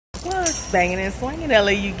Banging and swinging,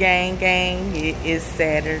 LAU gang. It is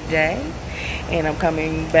Saturday, and I'm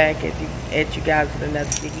coming back at you guys with another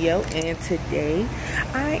video. And today,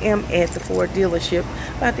 I am at the Ford dealership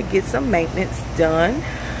about to get some maintenance done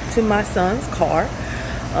to my son's car.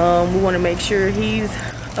 We want to make sure he's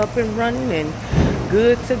up and running and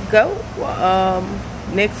good to go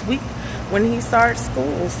next week when he starts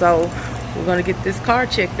school. So we're going to get this car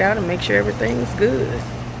checked out and make sure everything's good.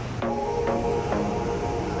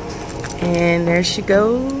 And there she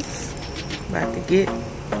goes, about to get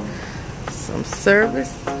some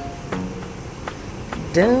service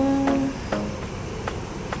done.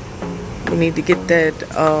 We need to get that,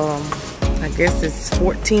 I guess it's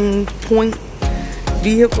 14-point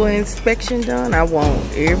vehicle inspection done. I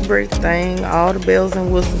want everything, all the bells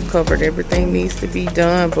and whistles covered. Everything needs to be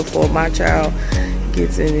done before my child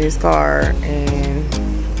gets in his car and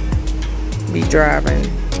be driving.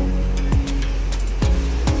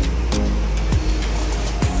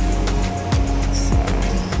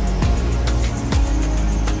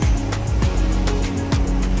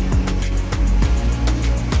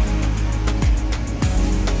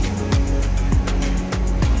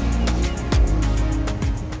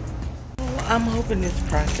 I'm hoping this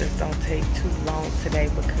process don't take too long today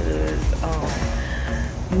because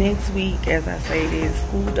next week, as I stated,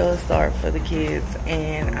 school does start for the kids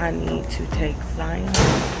and I need to take Zion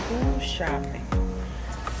school shopping.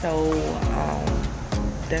 So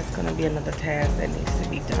that's going to be another task that needs to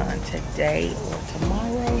be done today or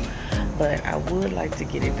tomorrow, but I would like to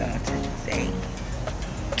get it done today.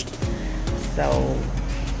 So,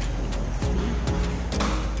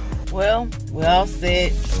 well, we all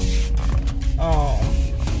set.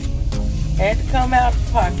 Had to come out of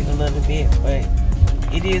the pocket a little bit, but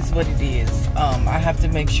it is what it is. I have to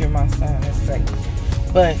make sure my son is safe.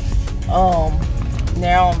 But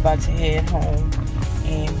now I'm about to head home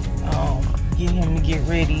and get him to get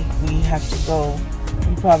ready. We have to go.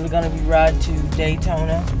 We're probably gonna be riding to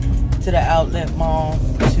Daytona to the outlet mall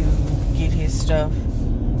to get his stuff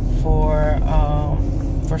for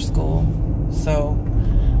school. So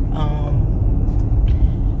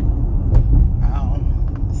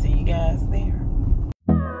guys there.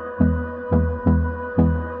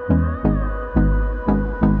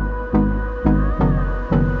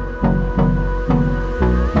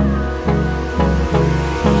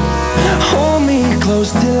 Hold me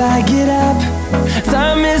close till I get up.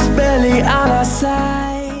 Time is barely on our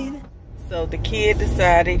side. So the kid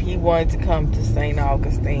decided he wanted to come to St.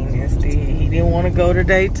 Augustine instead. He didn't want to go to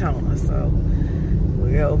Daytona, so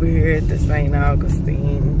we're over here at the St.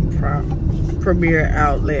 Augustine Premium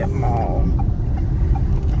Outlet Mall.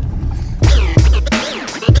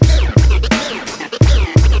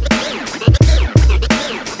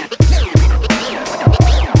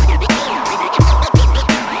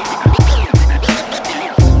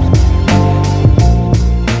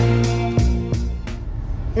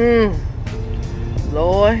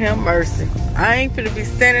 Lord have mercy. I ain't finna be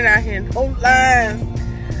standing out here in no lines.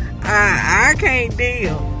 I can't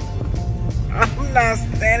deal. I'm not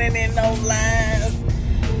standing in no lines.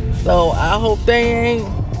 So I hope they ain't.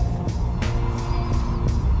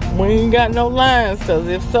 We ain't got no lines, because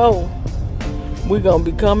if so, we're gonna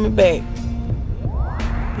be coming back.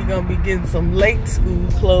 We're gonna be getting some late school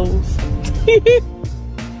clothes.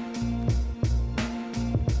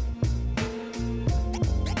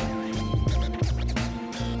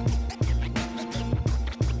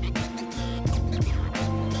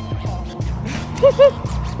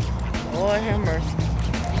 Lord have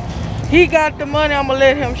mercy. He got the money, I'm gonna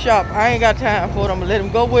let him shop. I ain't got time for it. I'm gonna let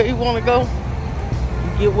him go where he wanna go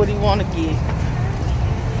and get what he wanna get.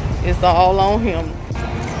 It's all on him.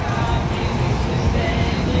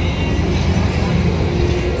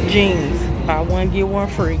 Jeans, buy one get one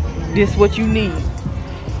free. This what you need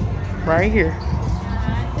right here.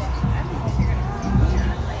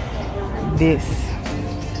 This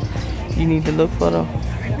you need to look for the.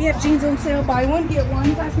 We have jeans on sale. Buy one, get one.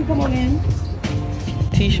 You guys can come on in.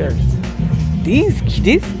 T-shirts. This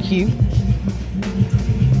cute.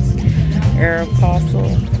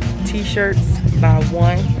 Aeropostale T-shirts. Buy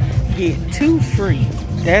one, get two free.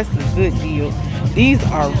 That's a good deal. These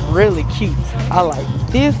are really cute. I like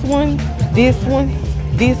this one, this one,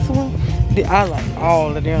 this one. I like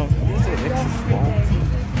all of them.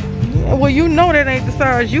 Yeah, well, you know that ain't the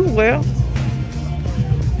size you wear.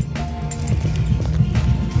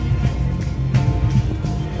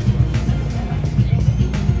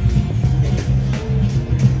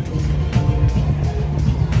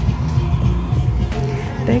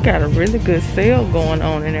 They got a really good sale going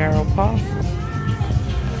on in Aeropostale.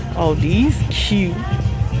 Oh, these cute.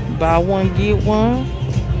 Buy one, get one.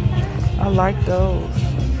 I like those.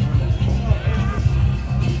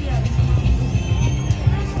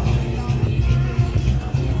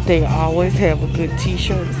 They always have a good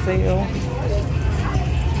t-shirt sale.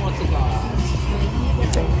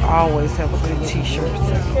 They always have a good t-shirt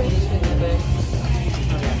sale.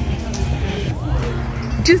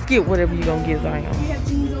 Just get whatever you're gonna get, Zion. We have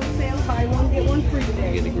jeans on sale, buy one, get one free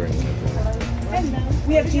today. Get the green.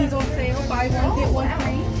 We have jeans on sale, buy one, get one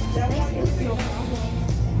free.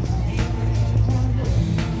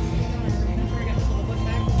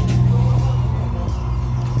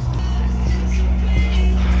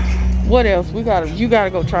 What else? You gotta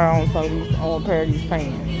go try on some of these, on a pair of these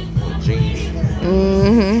pants. Jeans.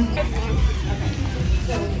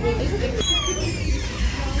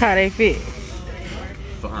 How they fit?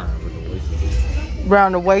 Fine with the waist.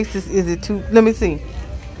 Around the waist is it too? Let me see. Yeah,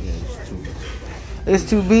 it's too. It's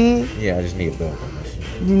too big. Yeah, I just need a belt on this.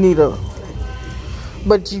 You need a.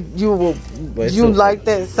 But you will. But You like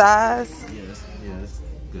that size? Yeah, that's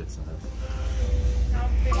good size.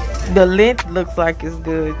 The length looks like it's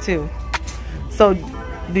good too. So,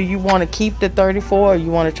 do you want to keep the 34 or you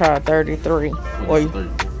want to try a 33? Or you,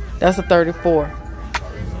 34. that's a 34.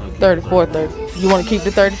 34, 30. You want to keep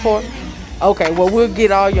the 34? Okay, well, we'll get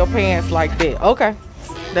all your pants like that. Okay,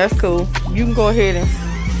 that's cool. You can go ahead and.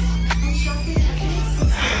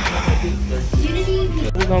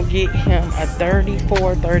 We're going to get him a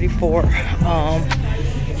 34.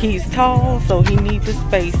 He's tall, so he needs the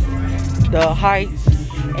space, the height,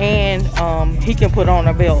 and he can put on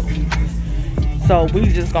a belt. So we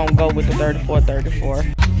just gonna go with the 34.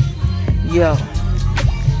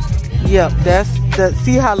 Yep, that's the,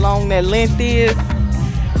 see how long that length is?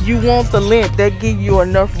 You want the length that give you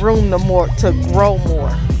enough room to grow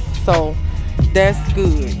more. So that's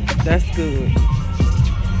good.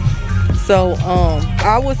 So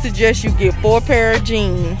I would suggest you get 4 pair of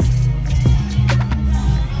jeans.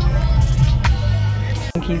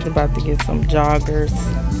 He's about to get some joggers.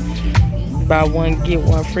 Buy one, get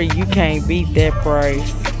one free. You can't beat that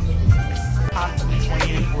price.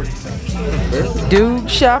 Dude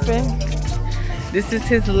shopping. This is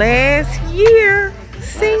his last year.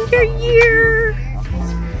 Senior year.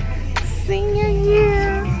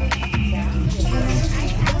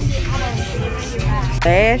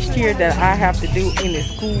 Last year that I have to do in the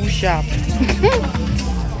school shopping.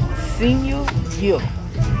 Senior year.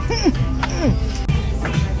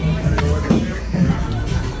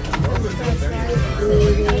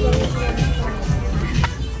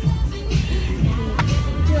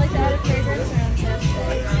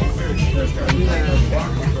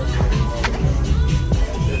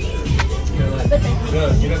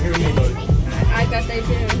 I bet they do.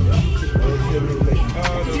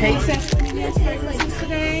 Take some men's fragrances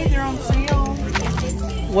today. They're on sale.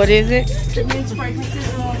 What is it? The men's fragrances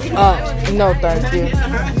are on sale. No, thank you.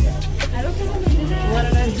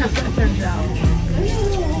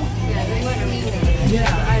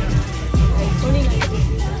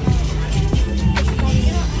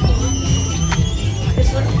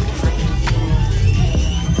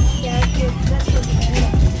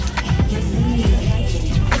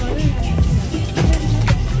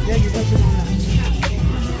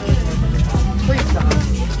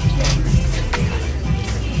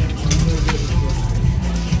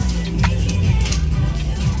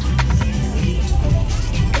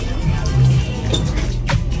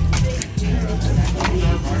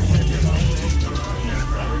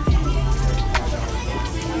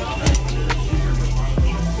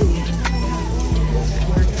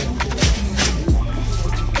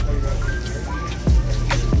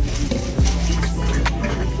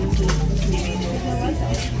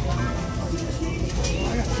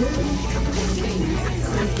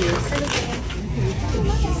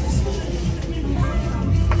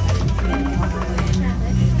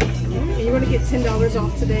 You're going to get $10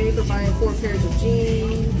 off today for buying 4 pairs of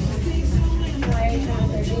jeans.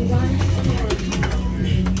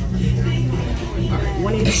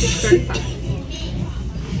 $186.35.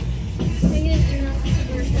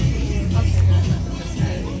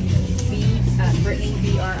 Brittany,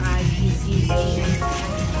 BRITCA,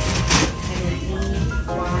 and then EYA36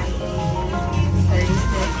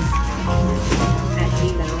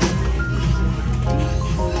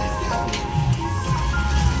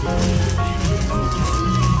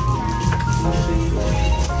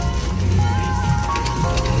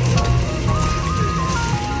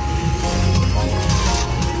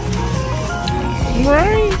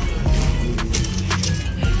 Right.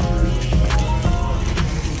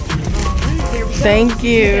 Thank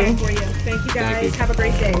you. Thank you guys. Have a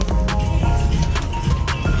great day.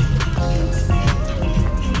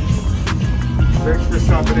 Thanks for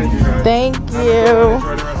stopping in, you guys. Thank Have a good you. one.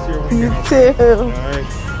 Enjoy the rest of your You weekend. too. All right.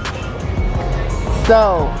 So,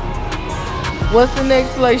 what's the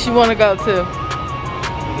next place you want to go to?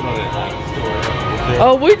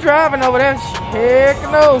 Oh, we driving over there. Heck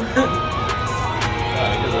no.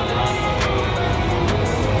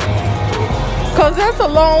 Cause that's a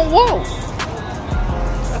long walk.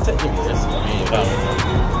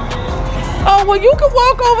 Oh, well, you can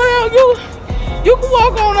walk over there. You can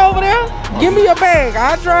walk on over there. Give me your bag.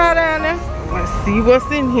 I'll drive down there. Let's see what's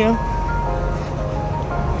in here.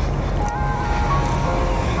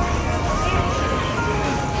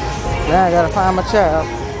 Now I gotta find my child.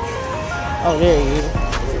 Oh, there he is.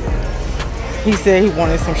 He said he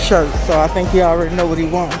wanted some shirts, so I think he already know what he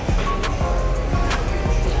wants.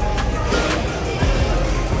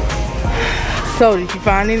 So, did you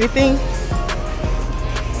find anything?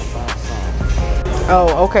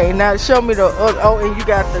 Oh, okay. Now show me the. Oh, and you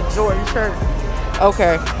got the Jordan shirt.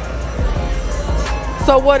 Okay.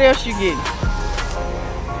 So what else you getting?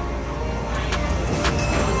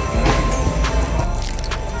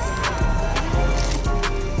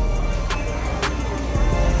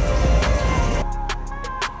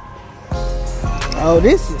 Oh,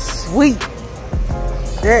 this is sweet.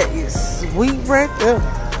 That is sweet right there.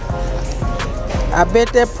 I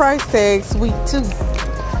bet that price tag sweet too.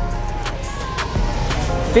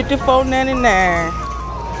 $54.99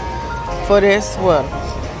 for that sweater.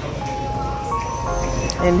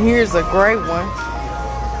 And here's a gray one.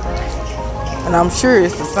 And I'm sure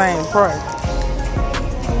it's the same price.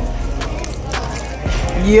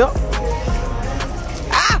 Yep.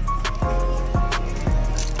 Ah!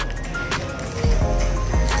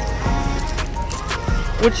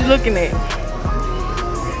 What you looking at?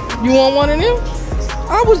 You want one of them?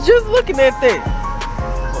 I was just looking at that.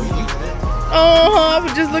 I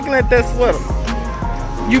was just looking at that sweater.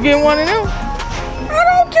 You get one of them? I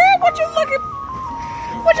don't care what you looking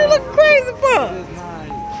crazy for.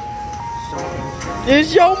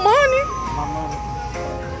 It's your money.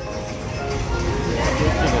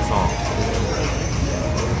 That's all.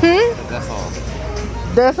 That's all.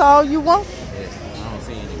 That's all you want? Yeah, I don't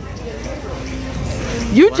see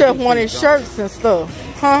any. You just wanted shirts and stuff,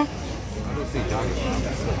 huh? I don't see joggers.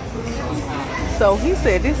 So he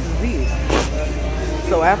said this is it.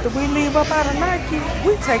 So after we leave up out of Nike,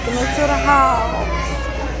 we taking it to the house.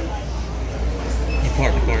 You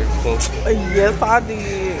parked the car, it's close. Yes, I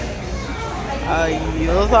did.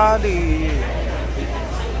 Yes, I did.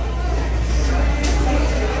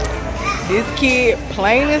 This kid,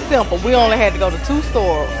 plain and simple, we only had to go to 2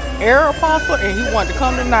 stores. Aeropostale, and he wanted to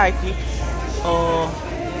come to Nike.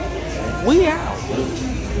 We out.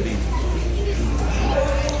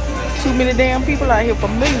 Too many damn people out here for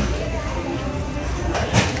me.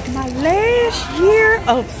 My last year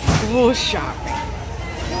of school shopping.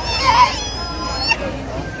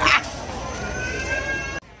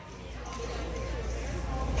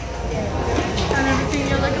 And everything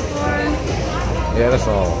you're looking for? Yeah, that's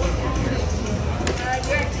all.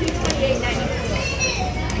 You're at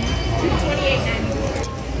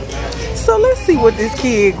 $228.90. So let's see what this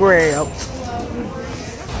kid grabbed.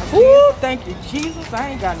 Ooh, thank you, Jesus. I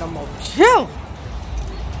ain't got no more jelly.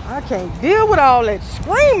 I can't deal with all that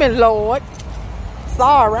screaming, Lord.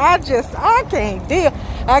 Sorry, I can't deal.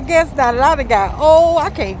 I guess now that I done got old, I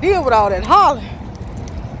can't deal with all that hollering.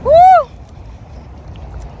 Woo!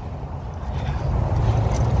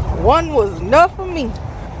 One was enough for me.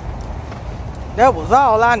 That was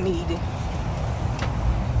all I needed.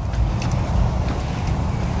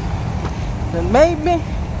 That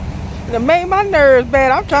made my nerves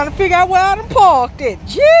bad. I'm trying to figure out where I done parked it.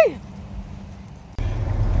 Gee!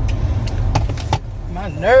 My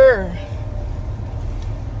nerve.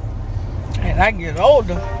 And I get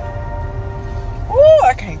older. Ooh,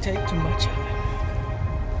 I can't take too much of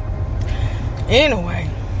it. Anyway,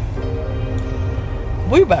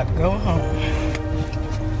 we about to go home.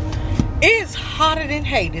 It's hotter than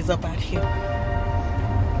Hades up out here.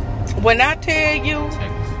 When I tell you,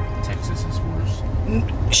 Texas is worse.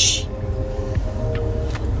 shh,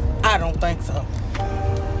 I don't think so.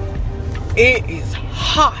 It is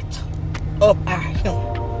hot up out here.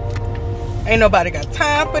 Ain't nobody got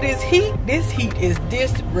time for this heat. This heat is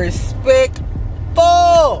disrespectful.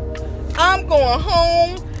 I'm going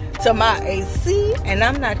home to my AC and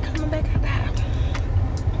I'm not coming back out the house.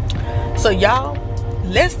 So y'all,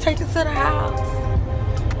 let's take it to the house.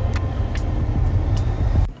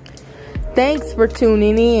 Thanks for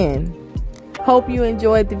tuning in. Hope you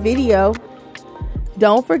enjoyed the video.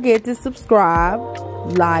 Don't forget to subscribe,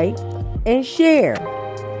 like, and share.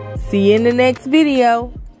 See you in the next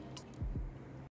video.